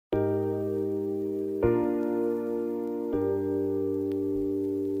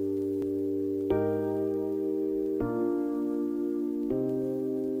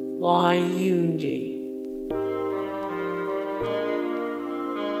Hyundai,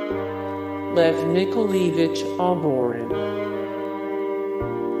 Lev Nikolaevich Oborin,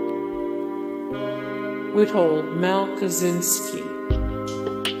 Witold Malkazinski,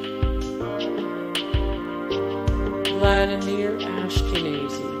 Vladimir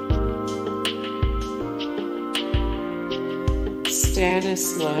Ashkenazy,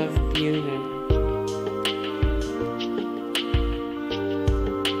 Stanislav Bunin,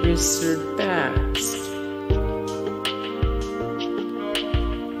 Richard Bast,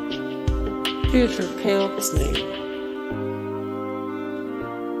 Peter Peltzny,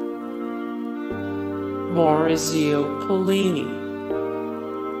 Maurizio Pollini,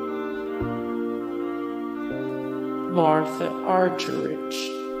 Martha Argerich,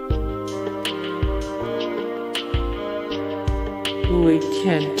 Louis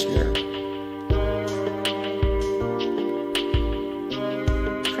Kentner,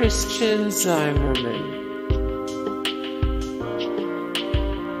 Christian Zimmerman,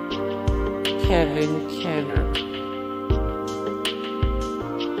 Kevin Kenner,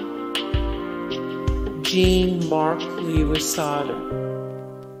 Jean-Marc Liwasada,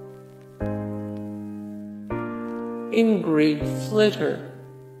 Ingrid Flitter,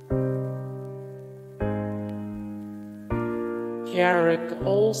 Garrick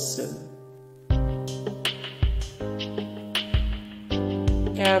Olson,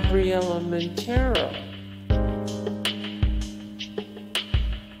 Gabriela Montero,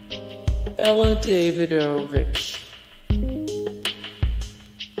 Ella Davidovich,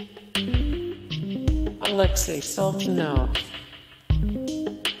 Alexei Sultanov,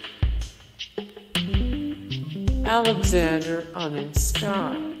 Alexander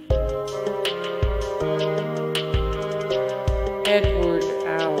Uninsky, Edward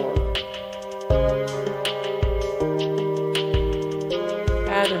Auer,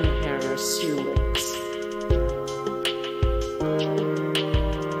 Adam Harris Hewitts,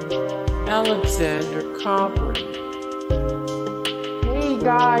 Alexander Cobrin. Hey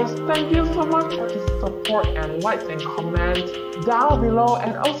guys, thank you so much for the support and likes and comments down below,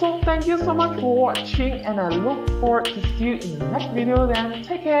 and also thank you so much for watching, and I look forward to see you in the next video. Then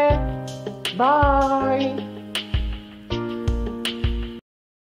take care, bye.